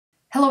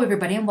Hello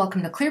everybody and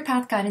welcome to Clear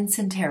Path Guidance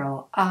and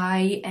Tarot.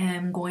 I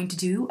am going to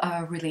do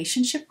a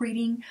relationship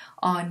reading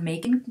on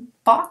Megan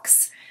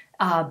Fox,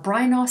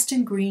 Brian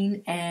Austin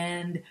Green,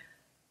 and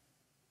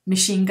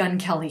Machine Gun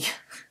Kelly.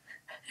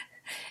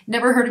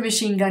 Never heard of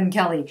Machine Gun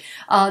Kelly.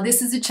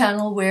 This is a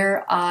channel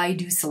where I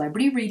do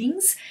celebrity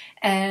readings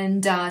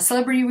and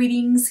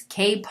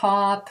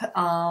K-pop,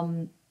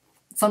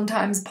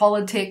 sometimes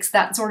politics,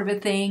 that sort of a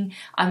thing.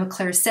 I'm a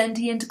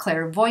clairsentient,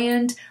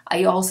 clairvoyant.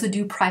 I also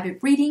do private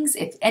readings.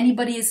 If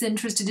anybody is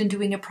interested in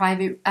doing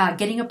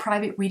getting a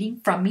private reading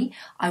from me,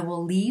 I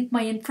will leave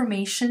my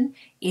information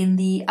in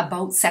the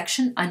About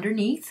section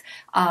underneath.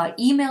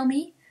 Email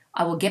me.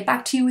 I will get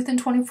back to you within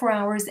 24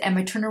 hours, and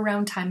my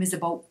turnaround time is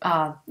about,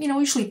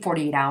 usually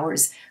 48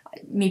 hours.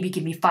 Maybe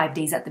give me 5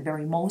 days at the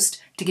very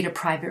most to get a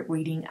private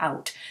reading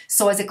out.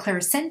 So as a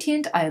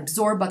clairsentient, I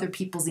absorb other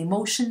people's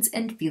emotions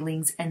and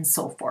feelings and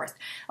so forth.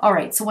 All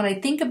right, so when I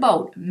think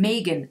about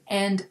Megan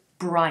and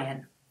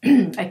Brian,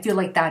 I feel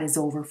like that is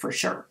over for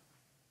sure.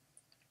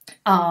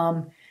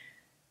 I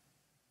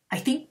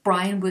think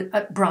Brian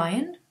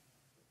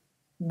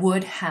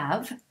would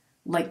have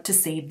liked to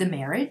save the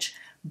marriage,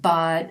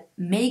 but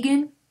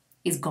Megan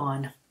is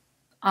gone.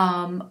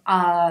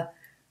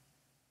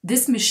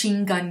 This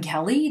Machine Gun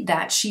Kelly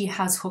that she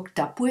has hooked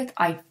up with,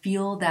 I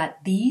feel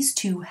that these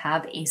two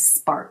have a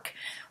spark.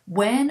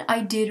 When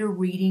I did a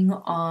reading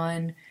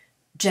on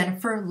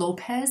Jennifer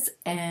Lopez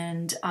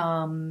and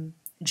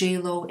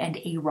J-Lo and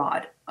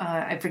A-Rod,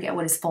 I forget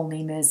what his full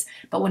name is,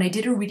 but when I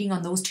did a reading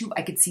on those two,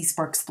 I could see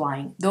sparks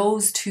flying.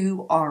 Those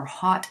two are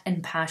hot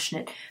and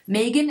passionate.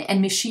 Megan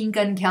and Machine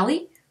Gun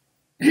Kelly,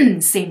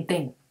 same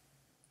thing.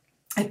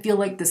 I feel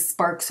like the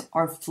sparks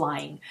are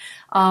flying.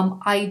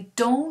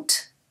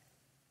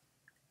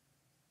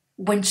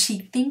 When she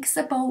thinks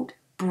about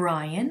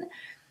Brian,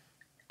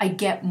 I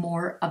get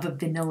more of a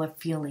vanilla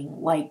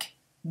feeling, like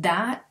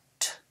that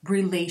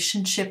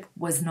relationship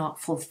was not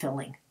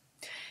fulfilling.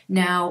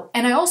 Now,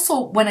 and I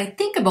also, when I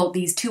think about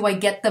these two, I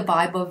get the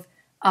vibe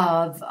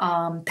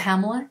of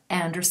Pamela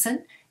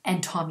Anderson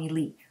and Tommy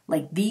Lee.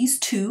 Like these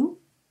two,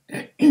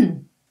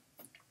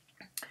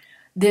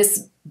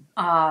 this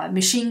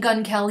Machine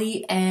Gun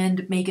Kelly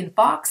and Megan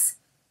Fox,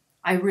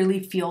 I really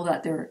feel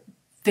that they're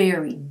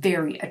very,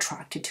 very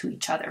attracted to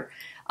each other.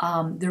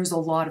 There's a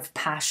lot of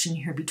passion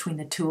here between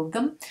the two of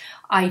them.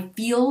 I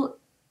feel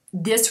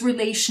this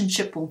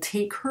relationship will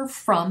take her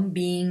from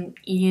being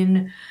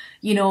in,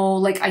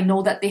 like I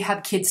know that they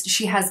have kids.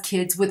 She has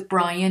kids with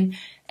Brian.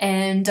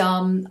 And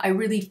I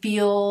really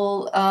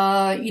feel,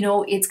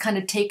 it's kind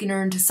of taken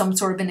her into some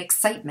sort of an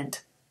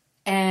excitement.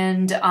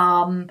 And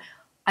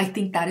I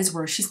think that is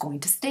where she's going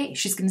to stay.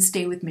 She's going to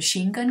stay with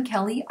Machine Gun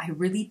Kelly. I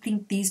really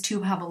think these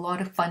two have a lot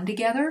of fun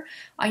together.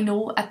 I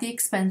know at the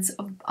expense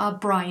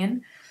of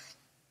Brian,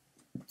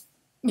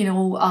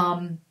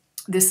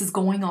 this is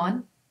going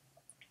on.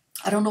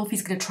 I don't know if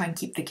he's going to try and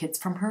keep the kids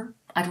from her.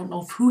 I don't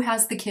know who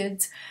has the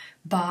kids,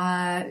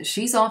 but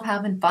she's off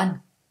having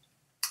fun,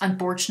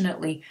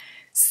 unfortunately.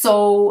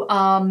 So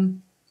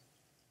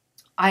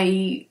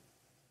I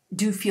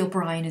do feel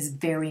Brian is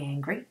very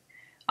angry.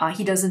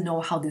 He doesn't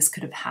know how this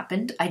could have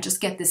happened. I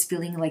just get this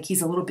feeling like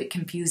he's a little bit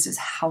confused as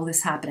how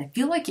this happened. I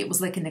feel like it was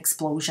like an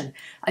explosion.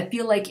 I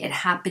feel like it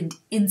happened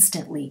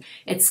instantly.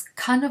 It's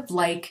kind of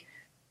like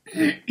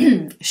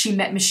she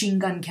met Machine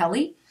Gun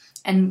Kelly,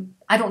 and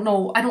I don't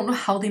know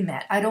how they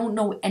met. I don't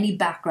know any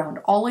background.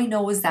 All I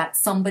know is that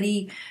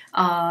somebody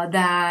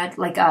that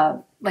like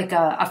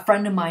a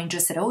friend of mine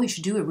just said, "Oh, you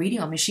should do a reading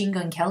on Machine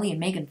Gun Kelly and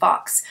Megan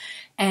Fox."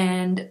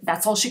 And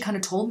that's all she kind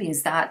of told me,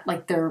 is that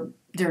like they're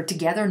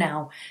together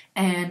now.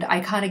 And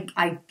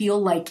I feel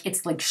like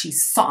it's like she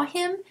saw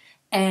him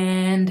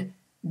and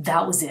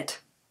that was it.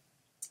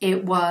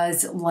 It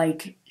was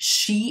like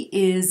she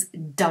is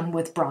done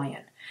with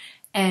Brian.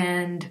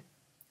 And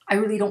I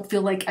really don't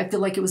feel like, I feel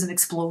like it was an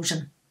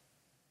explosion.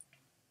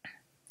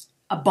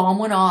 A bomb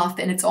went off,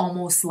 and it's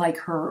almost like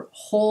her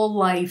whole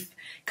life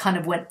kind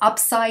of went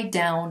upside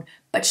down,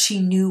 but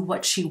she knew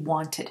what she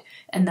wanted,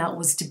 and that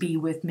was to be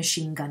with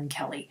Machine Gun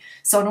Kelly.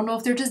 So I don't know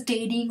if they're just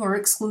dating or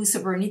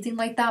exclusive or anything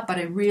like that, but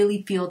I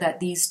really feel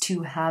that these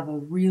two have a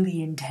really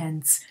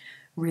intense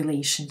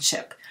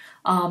relationship.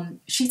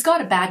 She's got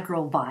a bad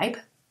girl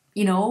vibe,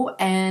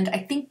 and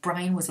I think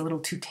Brian was a little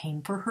too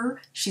tame for her.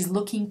 She's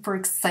looking for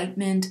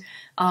excitement.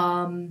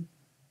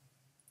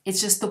 It's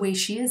just the way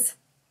she is.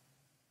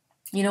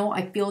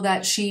 I feel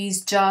that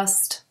she's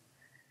just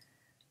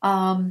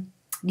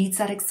needs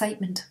that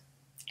excitement.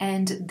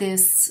 And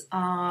this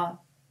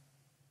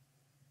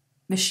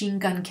Machine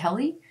Gun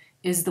Kelly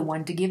is the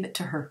one to give it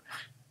to her.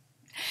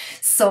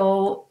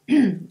 So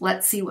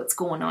let's see what's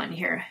going on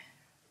here.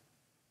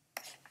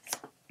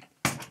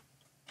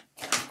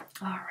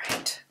 All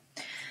right.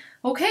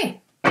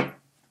 Okay.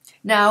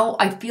 Now,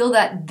 I feel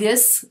that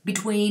this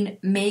between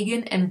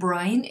Megan and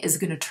Brian is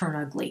going to turn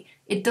ugly.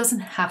 It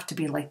doesn't have to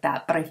be like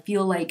that, but I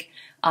feel like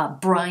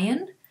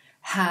Brian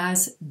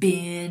has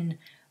been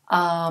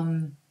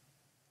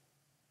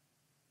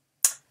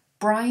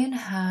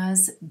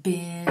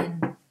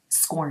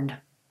scorned.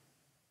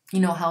 You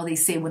know how they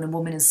say when a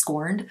woman is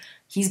scorned?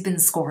 He's been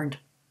scorned.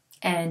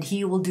 And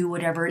he will do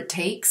whatever it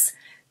takes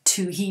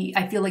to,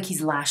 I feel like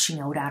he's lashing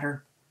out at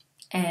her.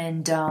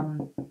 And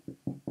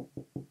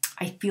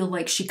I feel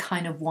like she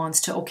kind of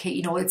wants to, okay,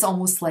 you know, it's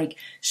almost like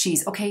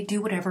she's, okay,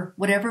 do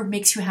whatever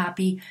makes you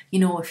happy. You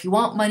know, if you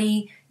want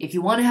money, if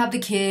you want to have the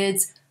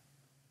kids,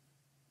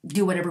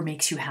 do whatever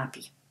makes you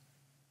happy.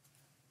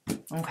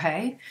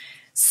 Okay?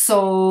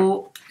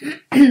 So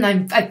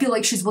I feel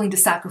like she's willing to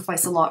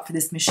sacrifice a lot for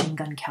this Machine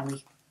Gun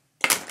Kelly.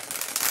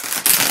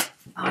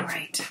 All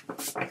right.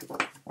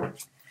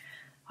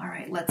 All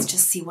right, let's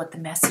just see what the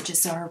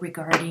messages are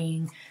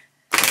regarding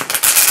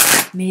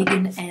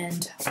Megan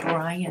and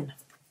Brian.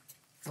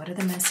 What are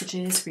the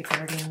messages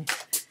regarding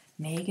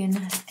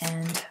Megan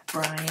and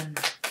Brian?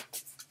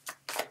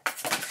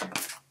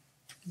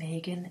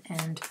 Megan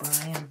and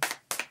Brian.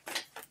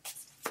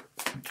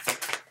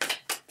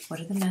 What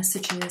are the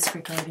messages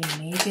regarding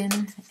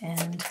Megan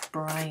and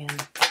Brian?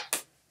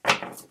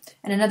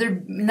 And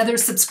another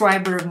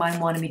subscriber of mine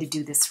wanted me to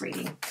do this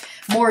reading.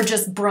 More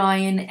just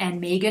Brian and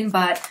Megan,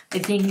 but I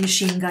think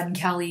Machine Gun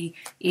Kelly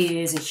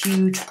is a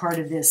huge part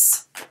of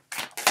this.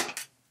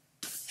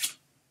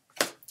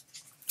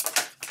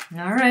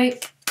 All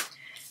right.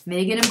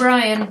 Megan and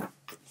Brian.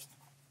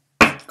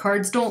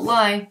 Cards don't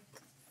lie.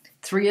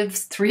 Three of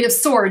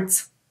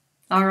Swords.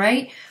 All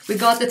right. We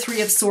got the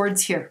Three of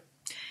Swords here.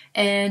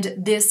 And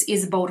this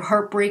is about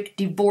heartbreak,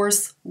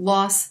 divorce,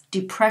 loss,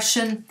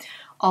 depression.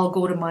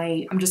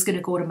 I'm just going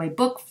to go to my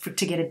book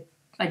to get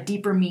a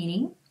deeper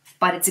meaning,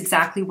 but it's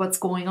exactly what's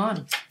going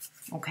on.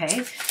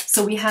 Okay.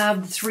 So we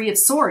have the Three of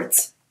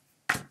Swords.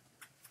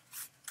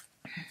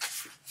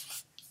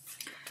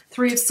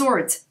 Three of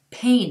Swords.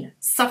 Pain,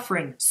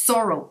 suffering,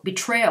 sorrow,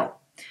 betrayal.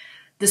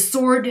 The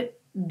sword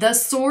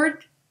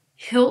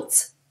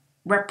hilts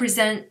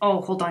represent,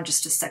 oh, hold on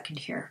just a second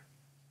here.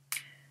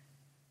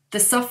 The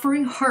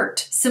suffering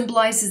heart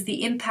symbolizes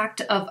the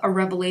impact of a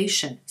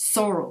revelation,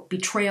 sorrow,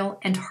 betrayal,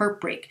 and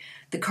heartbreak.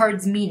 The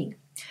card's meaning.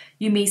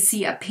 You may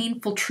see a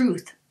painful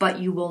truth, but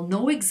you will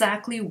know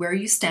exactly where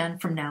you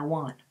stand from now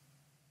on.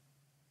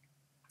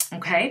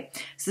 Okay,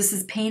 so this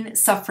is pain,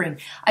 suffering.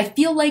 I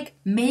feel like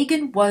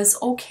Megan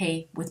was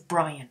okay with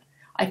Brian.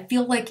 I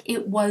feel like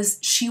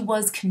she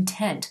was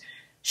content.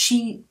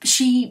 She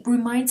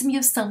reminds me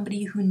of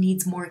somebody who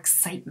needs more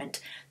excitement.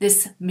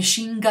 This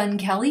Machine Gun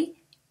Kelly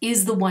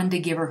is the one to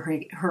give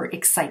her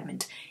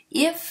excitement.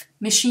 If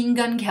Machine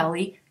Gun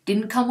Kelly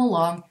didn't come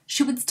along,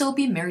 she would still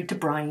be married to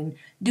Brian,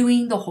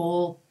 doing the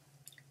whole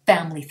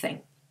family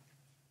thing.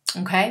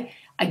 Okay?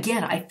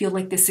 Again, I feel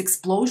like this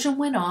explosion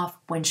went off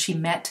when she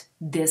met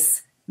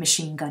this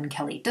Machine Gun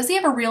Kelly. Does he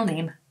have a real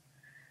name?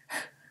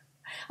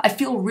 I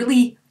feel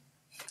really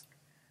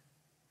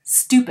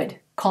stupid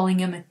calling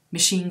him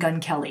Machine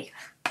Gun Kelly.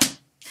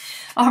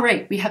 All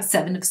right, we have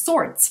Seven of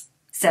Swords.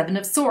 Seven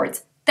of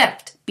Swords.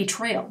 Theft,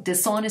 betrayal,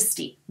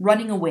 dishonesty,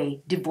 running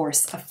away,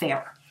 divorce,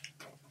 affair.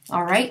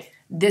 All right,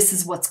 this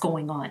is what's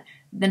going on.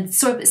 Then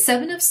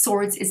Seven of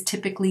Swords is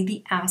typically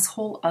the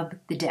asshole of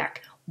the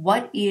deck.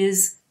 What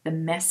is the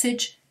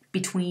message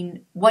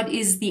what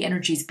is the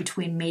energies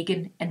between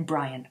Megan and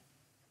Brian?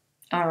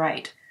 All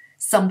right,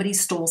 somebody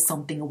stole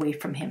something away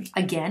from him.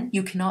 Again,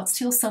 you cannot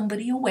steal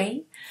somebody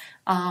away.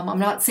 I'm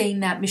not saying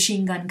that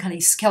Machine Gun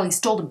Kelly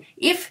stole him.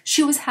 If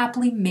she was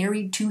happily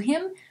married to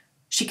him,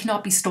 she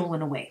cannot be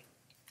stolen away.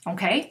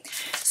 Okay,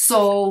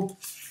 so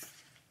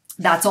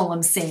that's all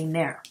I'm saying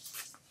there.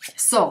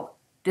 So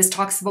this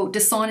talks about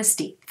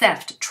dishonesty,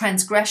 theft,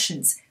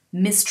 transgressions,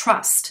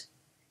 mistrust.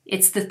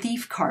 It's the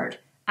Thief card.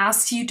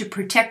 Asks you to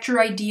protect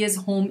your ideas,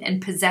 home,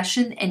 and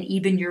possession, and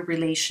even your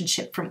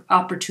relationship from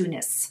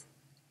opportunists.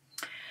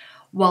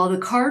 While the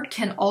card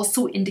can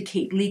also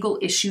indicate legal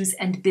issues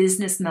and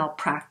business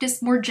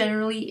malpractice, more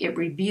generally, it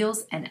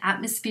reveals an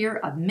atmosphere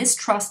of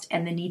mistrust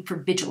and the need for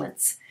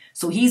vigilance.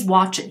 So he's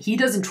watching. He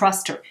doesn't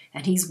trust her,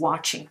 and he's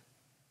watching.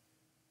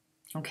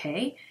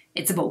 Okay?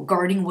 It's about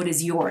guarding what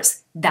is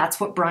yours. That's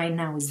what Brian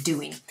now is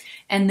doing.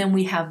 And then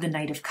we have the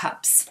Knight of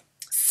Cups.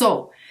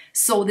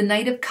 So the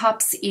Knight of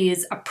Cups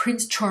is a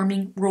Prince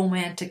Charming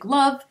romantic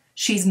love.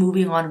 She's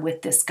moving on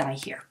with this guy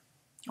here.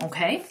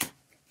 Okay?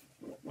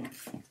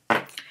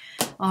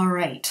 All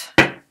right.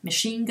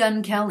 Machine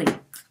Gun Kelly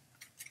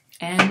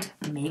and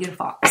Megan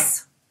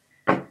Fox.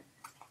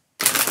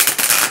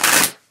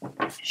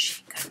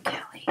 Machine Gun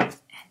Kelly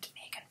and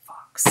Megan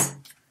Fox.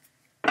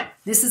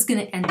 This is going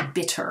to end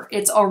bitter.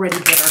 It's already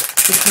bitter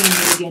between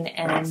Megan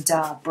and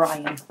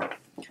Brian.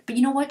 But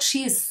you know what?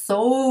 She is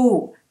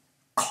so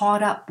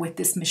caught up with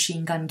this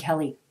Machine Gun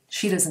Kelly.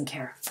 She doesn't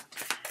care.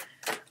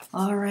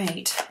 All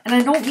right. And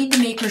I don't mean to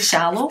make her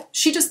shallow.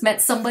 She just met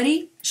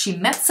somebody. She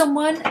met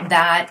someone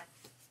that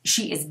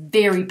she is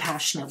very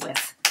passionate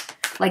with.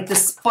 Like the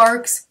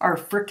sparks are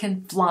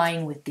frickin'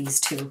 flying with these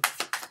two.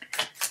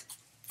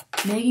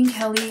 Machine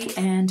Gun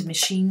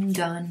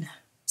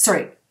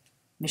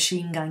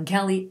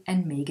Kelly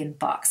and Megan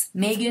Fox.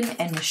 Megan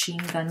and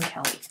Machine Gun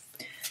Kelly.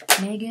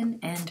 Megan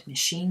and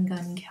Machine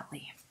Gun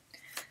Kelly.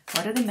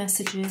 What are the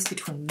messages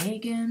between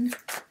Megan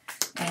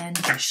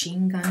and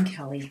Machine Gun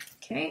Kelly.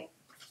 Okay.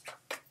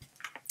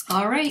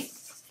 All right.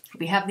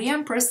 We have the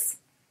Empress.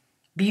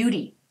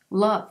 Beauty,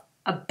 love,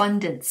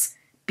 abundance.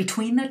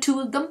 Between the two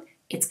of them,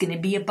 it's going to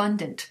be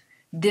abundant.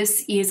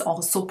 This is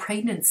also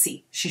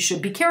pregnancy. She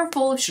should be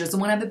careful if she doesn't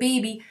want to have a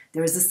baby.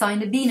 There is a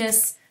sign of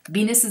Venus.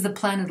 Venus is the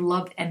planet of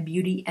love and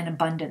beauty and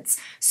abundance.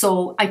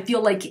 So I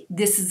feel like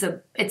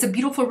it's a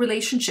beautiful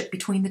relationship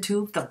between the two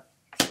of them.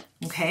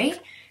 Okay?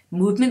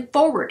 Movement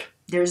forward.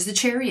 There's the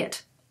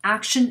Chariot.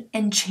 Action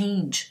and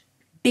change.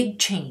 Big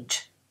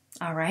change.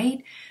 All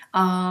right?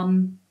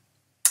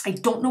 I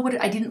don't know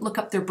I didn't look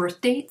up their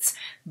birth dates,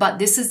 but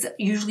this is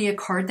usually a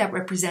card that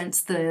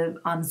represents the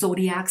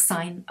zodiac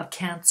sign of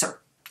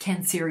Cancer.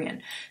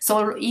 Cancerian.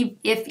 So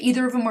if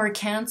either of them are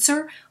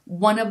Cancer,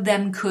 one of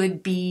them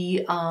could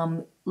be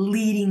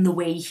leading the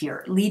way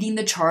here, leading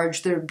the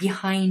charge. They're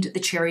behind the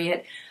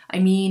Chariot. I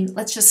mean,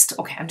 I'm just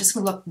going to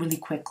look really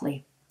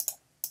quickly.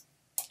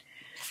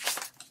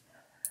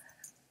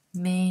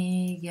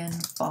 Megan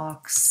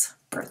Fox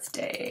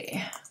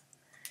birthday.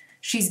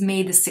 She's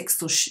May the 6th,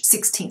 so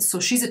 16th, so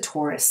she's a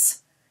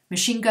Taurus.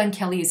 Machine Gun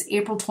Kelly is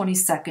April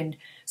 22nd,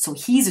 so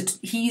he's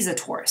a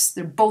Taurus.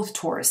 They're both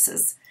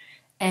Tauruses.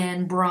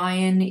 And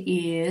Brian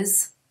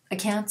is a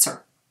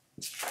Cancer.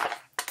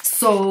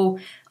 So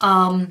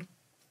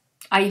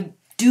I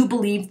do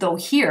believe, though,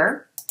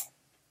 here,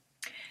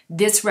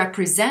 this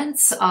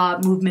represents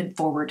movement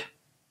forward.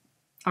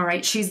 All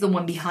right, she's the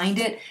one behind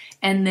it.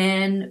 And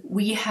then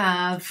we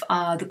have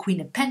the Queen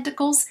of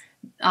Pentacles.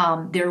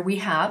 There we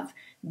have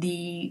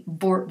the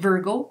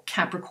Virgo,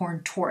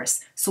 Capricorn,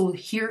 Taurus. So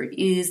here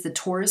is the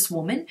Taurus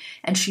woman,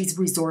 and she's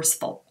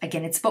resourceful.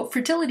 Again, it's about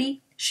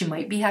fertility. She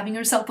might be having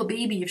herself a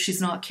baby if she's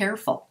not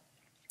careful.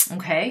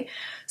 Okay,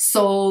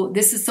 so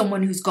this is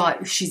someone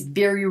she's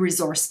very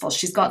resourceful.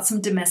 She's got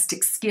some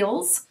domestic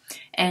skills,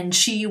 and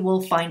she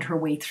will find her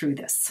way through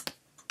this.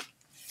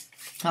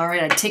 All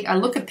right, I take a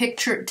look at the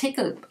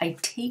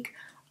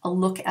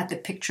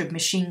picture of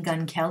Machine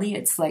Gun Kelly.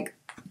 It's like,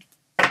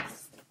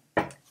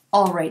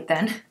 all right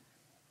then.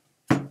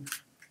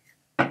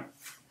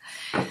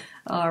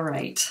 All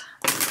right.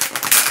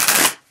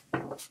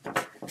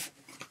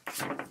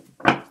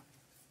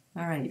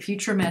 All right,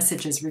 future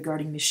messages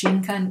regarding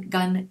Machine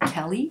Gun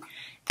Kelly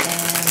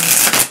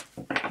and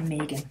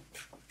Megan.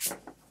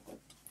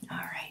 All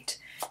right,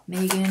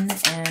 Megan,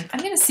 and I'm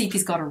going to see if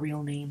he's got a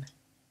real name.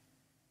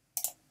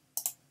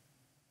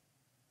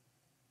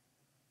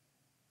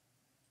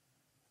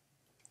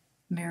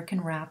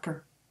 American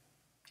rapper,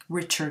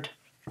 Richard.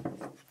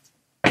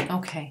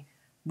 Okay,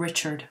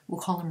 Richard.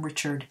 We'll call him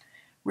Richard.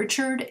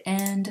 Richard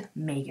and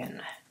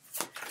Megan.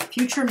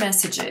 Future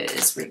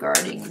messages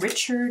regarding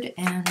Richard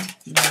and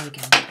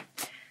Megan.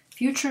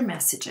 Future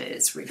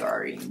messages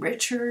regarding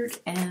Richard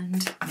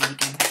and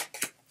Megan.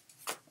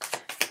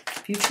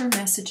 Future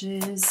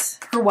messages.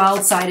 Her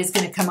wild side is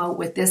going to come out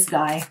with this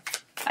guy.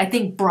 I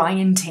think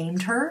Brian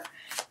tamed her,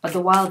 but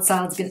the wild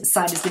side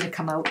is going to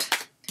come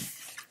out.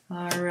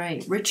 All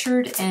right,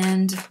 Richard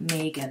and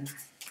Megan.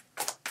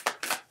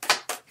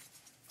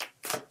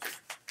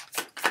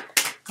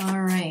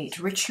 All right,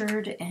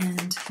 Richard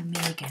and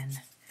Megan.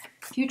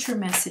 Future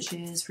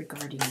messages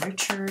regarding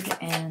Richard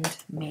and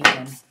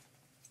Megan.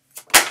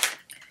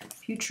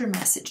 Future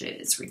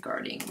messages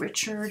regarding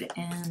Richard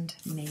and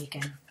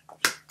Megan.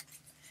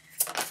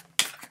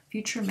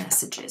 Future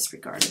messages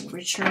regarding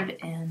Richard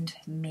and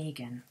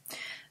Megan.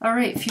 All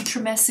right,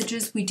 future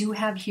messages. We do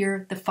have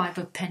here the Five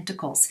of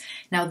Pentacles.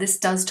 Now, this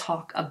does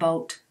talk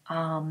about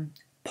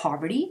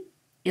poverty,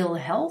 ill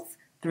health.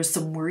 There's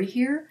some worry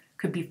here.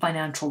 Could be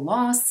financial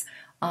loss.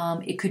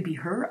 It could be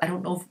her. I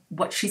don't know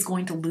what she's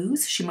going to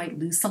lose. She might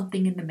lose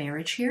something in the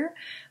marriage here.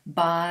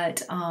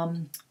 But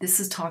this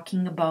is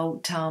talking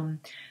about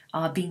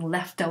being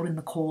left out in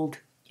the cold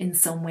in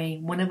some way.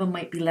 One of them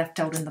might be left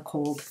out in the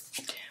cold.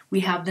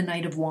 We have the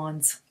Knight of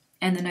Wands.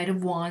 And the Knight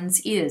of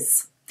Wands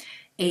is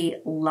a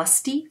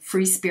lusty,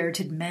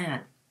 free-spirited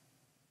man.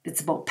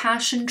 It's about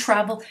passion,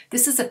 travel.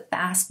 This is a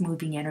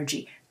fast-moving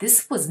energy.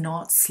 This was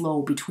not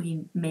slow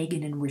between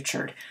Megan and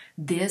Richard.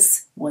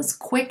 This was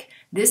quick.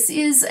 This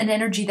is an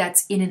energy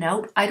that's in and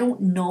out. I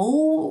don't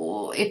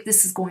know if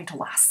this is going to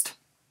last.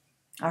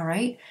 All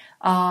right?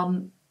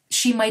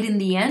 She might, in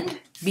the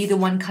end, be the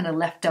one kind of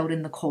left out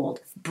in the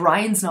cold.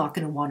 Brian's not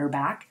going to want her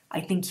back.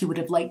 I think he would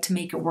have liked to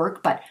make it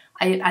work, but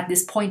at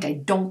this point, I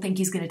don't think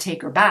he's going to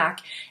take her back.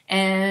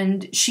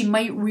 And she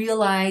might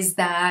realize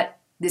that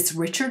this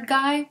Richard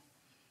guy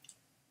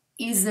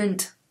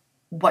isn't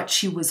what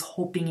she was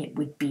hoping it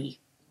would be.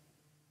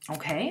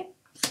 Okay?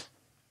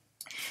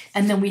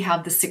 And then we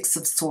have the Six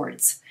of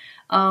Swords.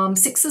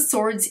 Six of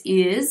Swords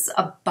is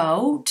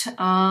about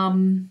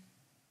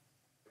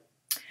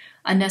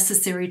a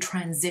necessary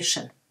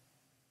transition.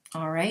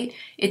 All right?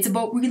 It's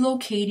about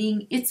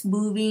relocating. It's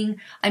moving.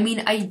 I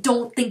mean, I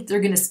don't think they're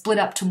going to split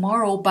up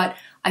tomorrow, but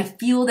I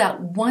feel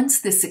that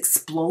once this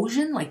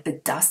explosion, like the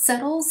dust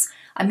settles,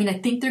 I mean, I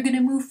think they're going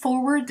to move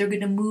forward. They're going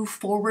to move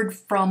forward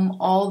from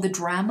all the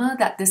drama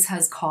that this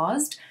has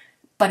caused.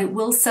 but it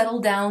will settle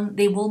down.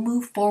 They will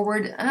move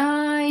forward.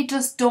 I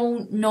just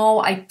don't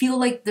know. I feel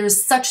like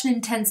there's such an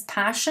intense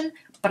passion,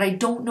 but I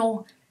don't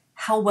know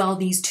how well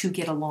these two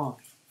get along.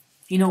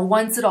 You know,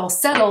 once it all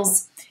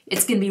settles,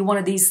 it's going to be one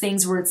of these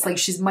things where it's like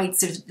she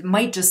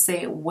might just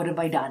say, what have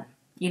I done?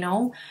 You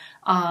know?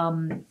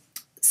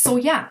 So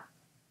yeah,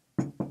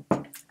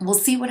 we'll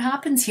see what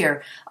happens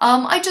here.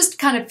 I just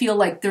kind of feel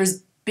like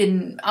there's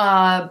been,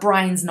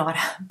 Brian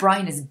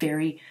is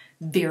very,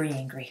 very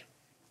angry.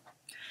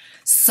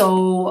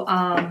 So,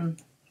 I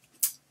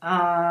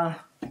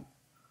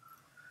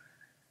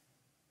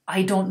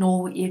don't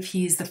know if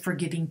he's the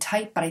forgiving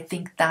type, but I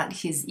think that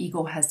his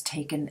ego has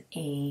taken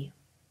a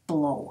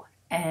blow,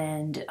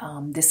 and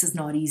this is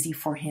not easy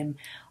for him.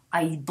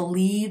 I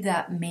believe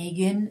that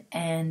Megan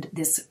and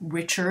this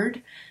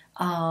Richard,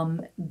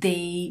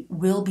 they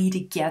will be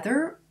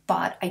together,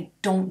 but I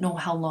don't know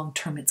how long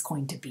term it's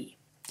going to be.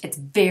 It's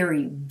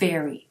very,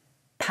 very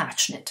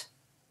passionate.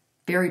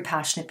 Very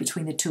passionate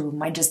between the two of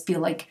them. I just feel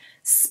like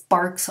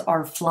sparks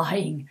are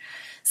flying.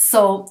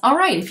 So, all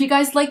right, if you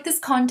guys like this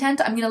content,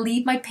 I'm going to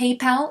leave my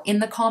PayPal in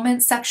the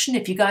comments section.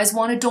 If you guys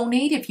want to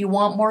donate, if you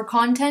want more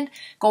content,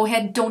 go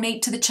ahead and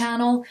donate to the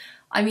channel.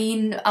 I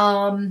mean,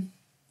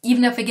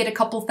 even if I get a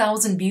couple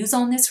thousand views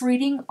on this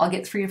reading, I'll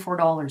get $3 or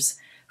 $4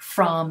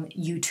 from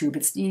YouTube.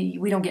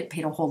 We don't get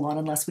paid a whole lot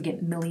unless we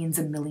get millions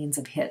and millions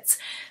of hits.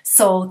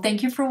 So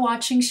thank you for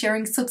watching,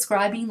 sharing,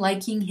 subscribing,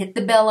 liking, hit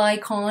the bell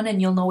icon,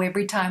 and you'll know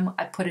every time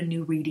I put a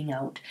new reading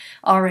out.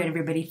 All right,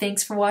 everybody,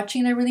 thanks for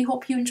watching. I really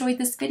hope you enjoyed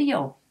this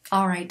video.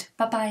 All right,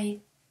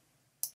 bye-bye.